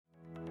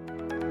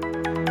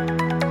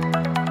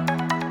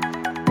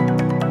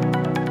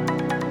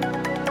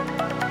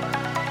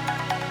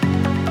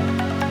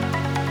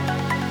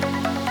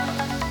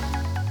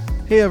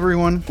Hey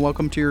everyone,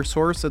 welcome to Your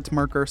Source. It's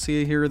Mark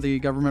Garcia here, the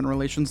Government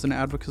Relations and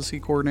Advocacy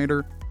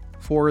Coordinator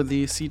for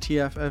the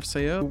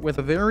CTF-FCO, with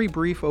a very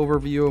brief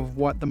overview of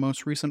what the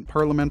most recent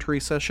parliamentary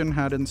session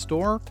had in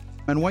store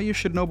and what you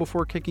should know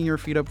before kicking your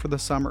feet up for the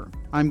summer.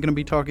 I'm going to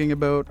be talking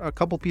about a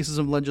couple pieces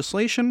of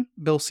legislation: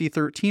 Bill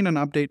C-13, an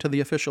update to the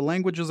Official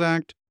Languages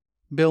Act;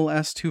 Bill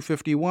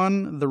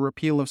S-251, the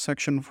repeal of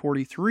Section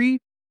 43;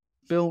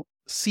 Bill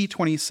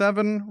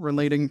C-27,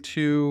 relating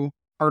to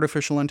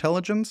artificial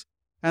intelligence;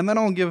 and then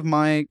I'll give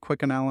my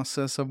quick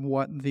analysis of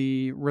what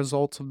the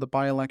results of the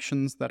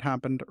by-elections that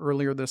happened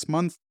earlier this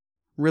month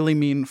really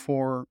mean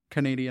for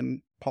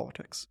Canadian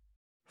politics.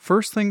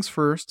 First things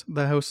first,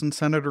 the House and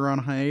Senate are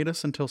on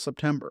hiatus until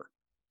September.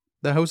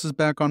 The House is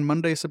back on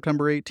Monday,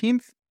 September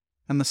 18th,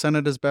 and the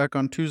Senate is back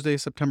on Tuesday,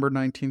 September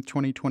 19th,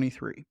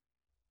 2023.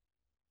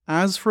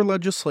 As for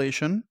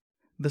legislation,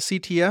 the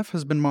CTF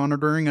has been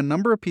monitoring a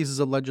number of pieces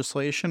of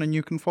legislation, and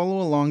you can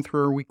follow along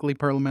through our weekly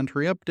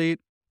parliamentary update.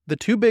 The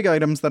two big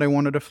items that I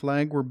wanted to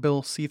flag were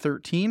Bill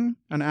C-13,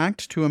 an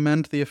act to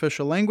amend the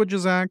Official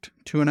Languages Act,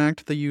 to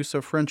enact the use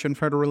of French in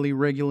Federally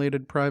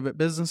Regulated Private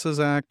Businesses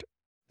Act,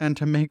 and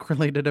to make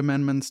related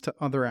amendments to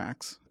other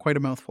acts. Quite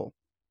a mouthful.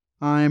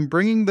 I'm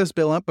bringing this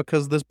bill up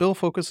because this bill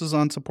focuses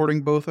on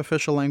supporting both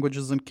official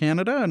languages in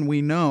Canada, and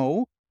we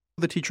know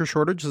the teacher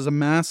shortage is a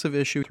massive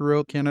issue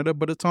throughout Canada,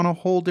 but it's on a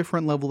whole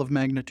different level of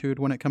magnitude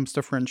when it comes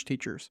to French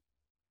teachers.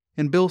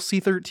 In Bill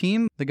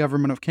C-13, the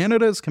Government of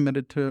Canada is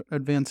committed to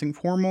advancing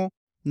formal,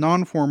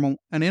 non-formal,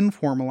 and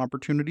informal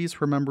opportunities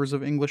for members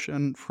of English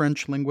and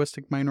French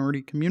linguistic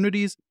minority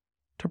communities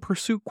to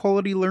pursue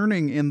quality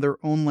learning in their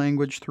own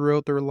language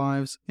throughout their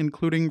lives,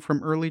 including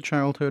from early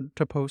childhood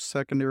to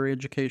post-secondary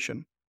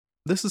education.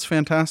 This is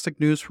fantastic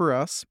news for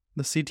us.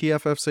 The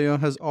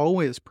CTF-FCO has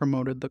always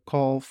promoted the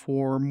call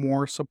for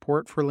more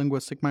support for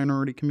linguistic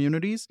minority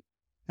communities,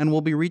 and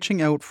will be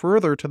reaching out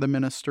further to the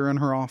Minister and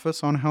her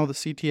office on how the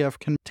CTF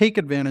can take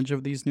advantage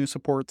of these new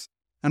supports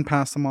and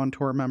pass them on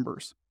to our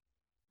members.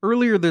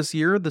 Earlier this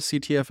year, the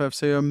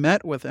CTF-FCO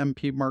met with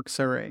MP Marc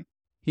Serret.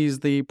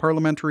 He's the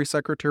Parliamentary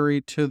Secretary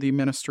to the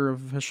Minister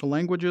of Official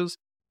Languages.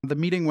 The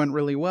meeting went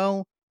really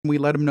well. We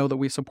let him know that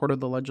we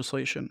supported the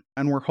legislation,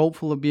 and we're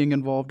hopeful of being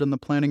involved in the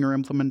planning or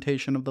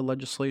implementation of the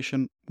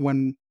legislation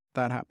when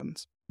that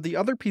happens. The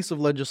other piece of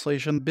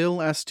legislation,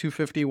 Bill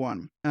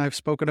S-251. I've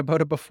spoken about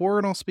it before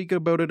and I'll speak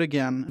about it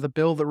again. The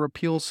bill that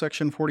repeals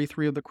Section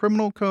 43 of the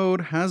Criminal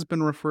Code has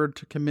been referred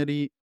to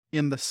committee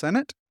in the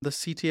Senate. The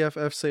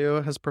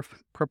CTF-FCO has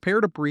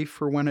prepared a brief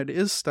for when it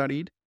is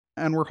studied,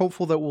 and we're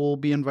hopeful that we'll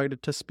be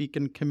invited to speak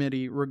in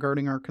committee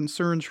regarding our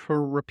concerns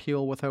for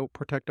repeal without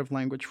protective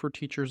language for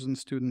teachers and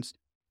students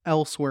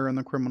elsewhere in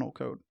the Criminal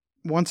Code.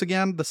 Once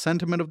again, the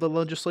sentiment of the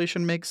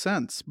legislation makes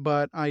sense,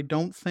 but I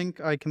don't think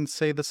I can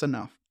say this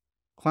enough.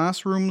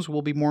 Classrooms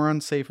will be more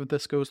unsafe if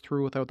this goes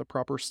through without the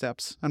proper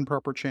steps and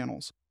proper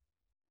channels.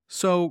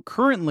 So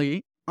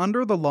currently,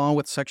 under the law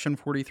with Section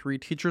 43,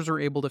 teachers are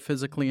able to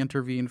physically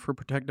intervene for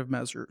protective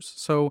measures.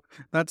 So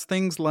that's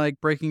things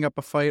like breaking up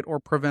a fight or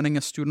preventing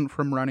a student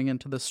from running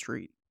into the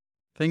street.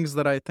 Things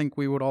that I think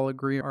we would all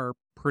agree are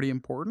pretty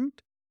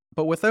important.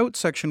 But without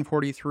Section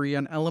 43,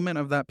 an element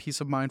of that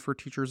peace of mind for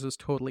teachers is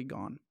totally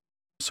gone.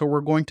 So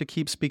we're going to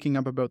keep speaking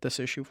up about this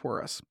issue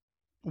for us.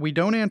 We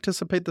don't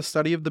anticipate the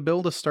study of the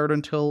bill to start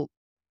until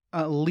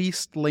at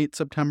least late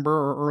September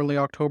or early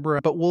October,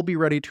 but we'll be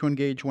ready to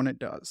engage when it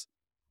does.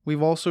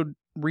 We've also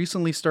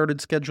recently started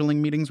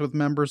scheduling meetings with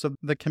members of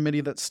the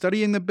committee that's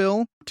studying the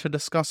bill to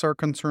discuss our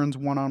concerns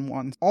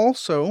one-on-one.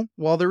 Also,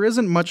 while there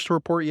isn't much to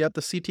report yet, the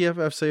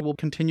CTF-FCO will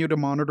continue to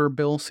monitor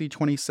Bill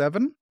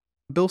C-27.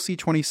 Bill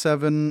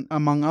C-27,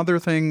 among other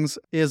things,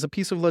 is a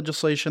piece of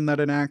legislation that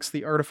enacts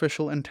the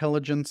Artificial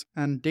Intelligence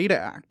and Data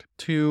Act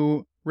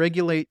to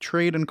regulate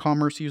trade and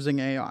commerce using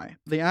AI.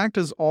 The act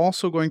is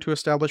also going to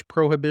establish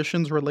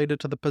prohibitions related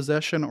to the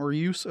possession or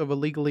use of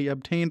illegally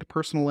obtained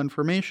personal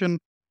information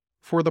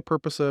for the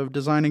purpose of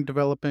designing,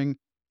 developing,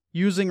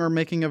 using, or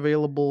making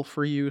available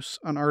for use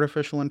an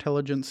artificial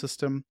intelligence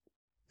system,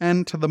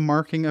 and to the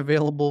marking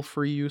available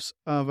for use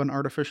of an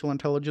artificial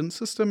intelligence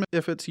system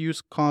if its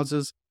use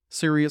causes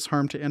serious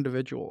harm to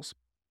individuals.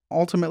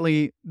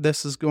 Ultimately,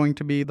 this is going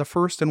to be the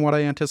first in what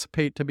I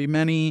anticipate to be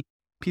many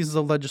pieces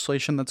of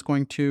legislation that's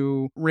going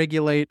to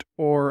regulate,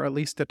 or at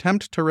least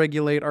attempt to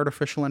regulate,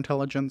 artificial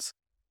intelligence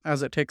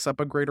as it takes up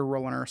a greater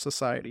role in our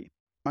society.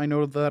 I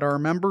know that our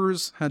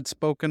members had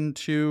spoken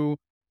to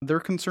their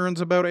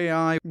concerns about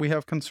AI. We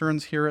have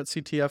concerns here at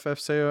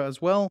CTF-FCO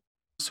as well.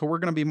 So we're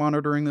going to be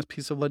monitoring this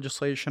piece of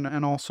legislation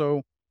and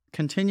also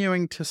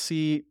continuing to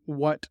see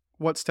what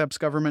steps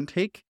government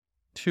take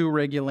to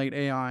regulate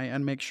AI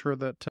and make sure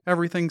that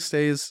everything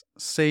stays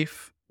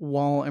safe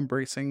while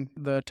embracing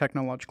the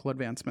technological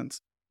advancements.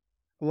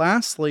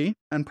 Lastly,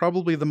 and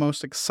probably the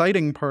most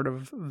exciting part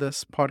of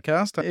this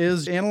podcast,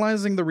 is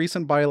analyzing the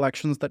recent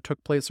by-elections that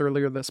took place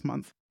earlier this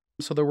month.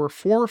 So there were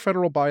 4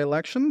 federal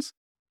by-elections.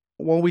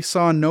 While we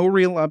saw no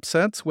real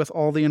upsets with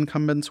all the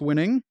incumbents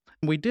winning,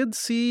 We did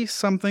see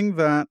something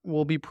that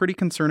will be pretty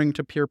concerning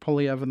to Pierre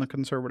Poilievre and the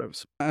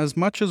Conservatives. As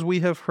much as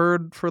we have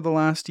heard for the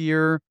last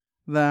year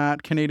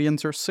that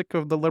Canadians are sick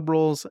of the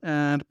Liberals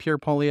and Pierre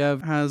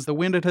Poilievre has the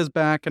wind at his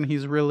back and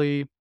he's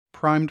really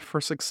primed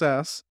for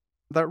success,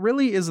 that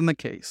really isn't the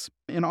case.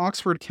 In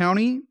Oxford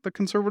County, the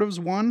Conservatives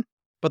won,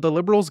 but the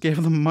Liberals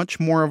gave them much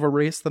more of a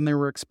race than they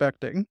were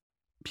expecting.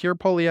 Pierre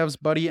Poilievre's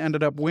buddy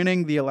ended up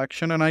winning the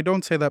election, and I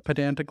don't say that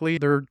pedantically,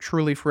 they're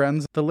truly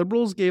friends. The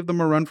Liberals gave them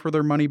a run for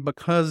their money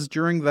because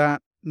during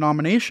that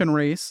nomination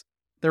race,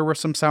 there were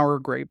some sour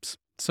grapes.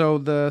 So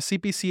the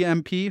CPC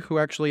MP, who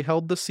actually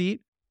held the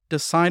seat,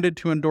 decided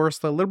to endorse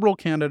the Liberal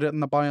candidate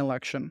in the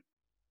by-election.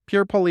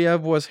 Pierre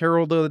Poilievre was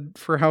heralded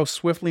for how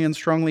swiftly and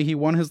strongly he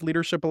won his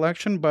leadership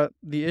election, but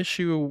the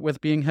issue with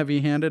being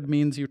heavy-handed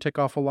means you tick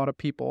off a lot of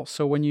people.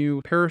 So when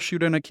you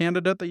parachute in a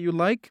candidate that you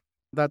like,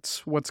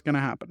 that's what's going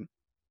to happen.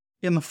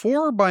 In the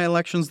 4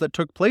 by-elections that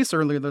took place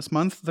earlier this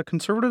month, the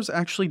Conservatives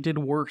actually did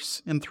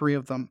worse in 3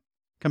 of them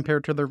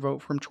compared to their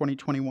vote from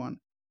 2021.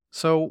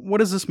 So what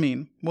does this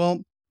mean?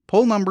 Well,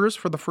 poll numbers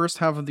for the first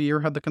half of the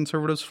year had the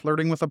Conservatives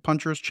flirting with a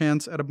puncher's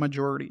chance at a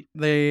majority.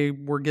 They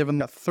were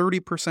given a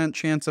 30%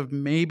 chance of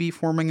maybe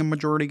forming a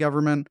majority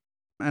government,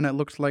 and it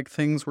looked like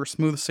things were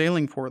smooth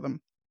sailing for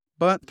them.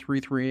 But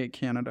 338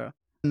 Canada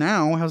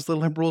now has the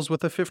Liberals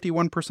with a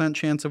 51%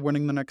 chance of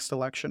winning the next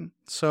election.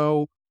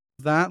 So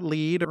that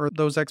lead or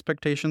those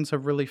expectations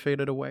have really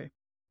faded away.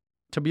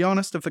 To be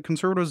honest, if the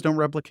Conservatives don't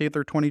replicate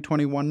their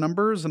 2021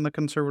 numbers in the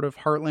Conservative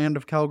heartland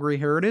of Calgary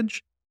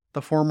Heritage,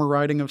 the former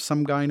riding of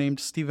some guy named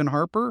Stephen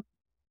Harper,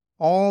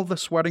 all the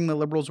sweating the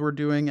Liberals were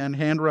doing and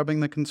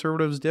hand-rubbing the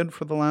Conservatives did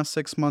for the last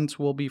 6 months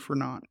will be for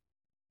naught.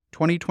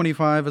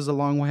 2025 is a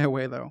long way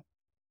away, though.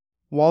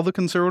 While the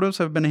Conservatives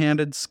have been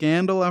handed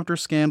scandal after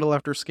scandal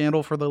after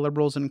scandal for the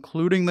Liberals,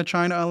 including the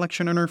China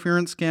election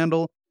interference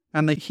scandal,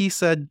 and the he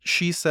said,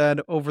 she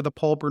said over the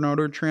Paul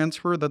Bernardo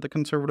transfer that the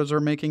Conservatives are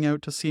making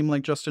out to seem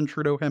like Justin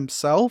Trudeau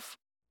himself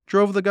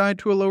drove the guy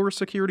to a lower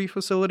security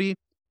facility,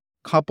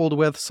 coupled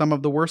with some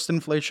of the worst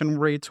inflation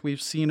rates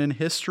we've seen in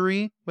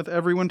history, with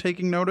everyone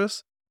taking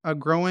notice, a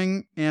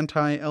growing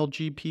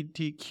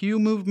anti-LGBTQ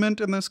movement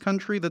in this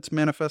country that's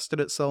manifested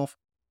itself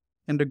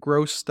into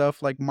gross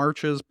stuff like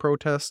marches,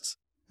 protests,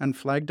 and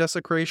flag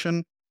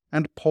desecration,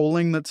 and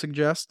polling that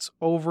suggests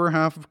over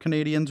half of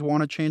Canadians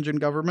want a change in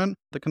government,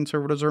 the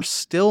Conservatives are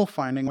still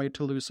finding a way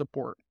to lose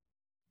support.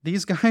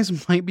 These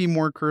guys might be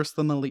more cursed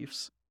than the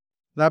Leafs.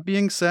 That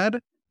being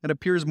said, it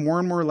appears more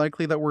and more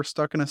likely that we're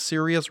stuck in a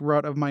serious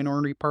rut of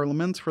minority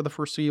parliaments for the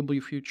foreseeable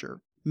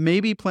future.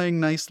 Maybe playing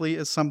nicely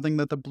is something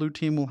that the blue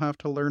team will have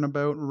to learn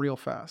about real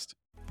fast.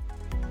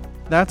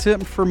 That's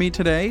it for me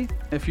today.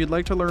 If you'd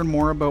like to learn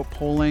more about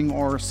polling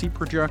or seat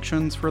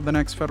projections for the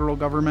next federal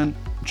government,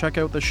 check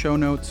out the show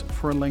notes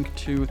for a link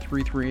to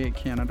 338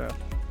 Canada.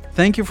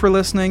 Thank you for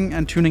listening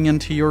and tuning in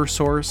to your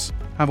source.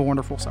 Have a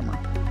wonderful summer.